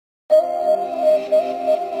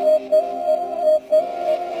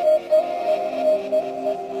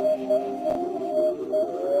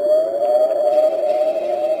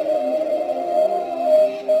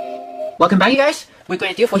Welcome back, you guys. We're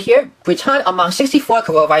going to do for here, Briton among 64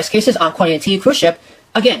 coronavirus cases on quarantine cruise ship.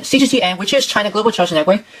 Again, CGTN, which is China Global Charge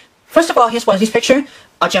Network. First of all, here's one of these pictures.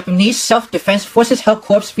 A Japanese Self-Defense Forces Health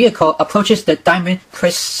Corps vehicle approaches the Diamond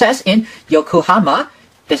Princess in Yokohama.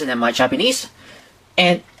 This is my Japanese.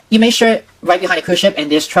 And you make sure right behind the cruise ship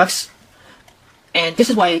and there's trucks. And this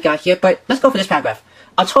is why I got here, but let's go for this paragraph.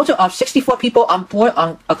 A total of 64 people on board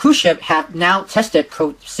on a cruise ship have now tested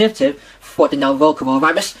positive for the novel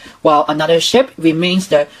coronavirus, while another ship remains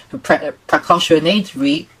the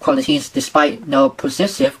precautionary quarantine despite no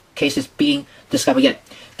positive cases being discovered yet.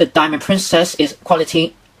 The Diamond Princess is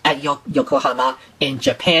quarantined at Yokohama in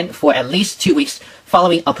Japan for at least 2 weeks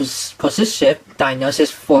following a positive diagnosis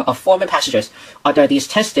for a former passenger. Other these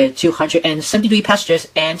tested 273 passengers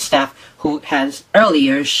and staff who has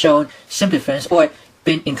earlier shown symptoms or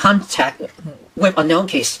been in contact with a known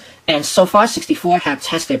case, and so far 64 have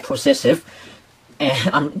tested positive. And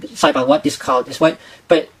I'm sorry about what this called this word,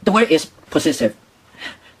 but the word is positive.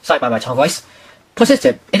 Sorry about my tone voice.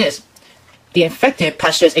 Positive, it is. The infected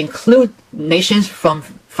passengers include nations from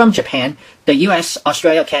Japan, the US,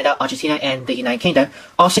 Australia, Canada, Argentina, and the United Kingdom.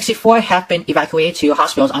 All 64 have been evacuated to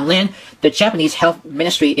hospitals on land. The Japanese Health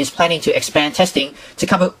Ministry is planning to expand testing to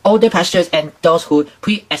cover older passengers and those who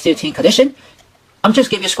pre-existing condition. I'm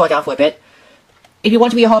just giving you a scroll down for a bit. If you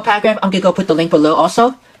want to read a whole paragraph, I'm going to go put the link below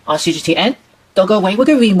also on CGTN. Don't go away, we're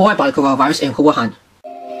going to read more about coronavirus in Wuhan.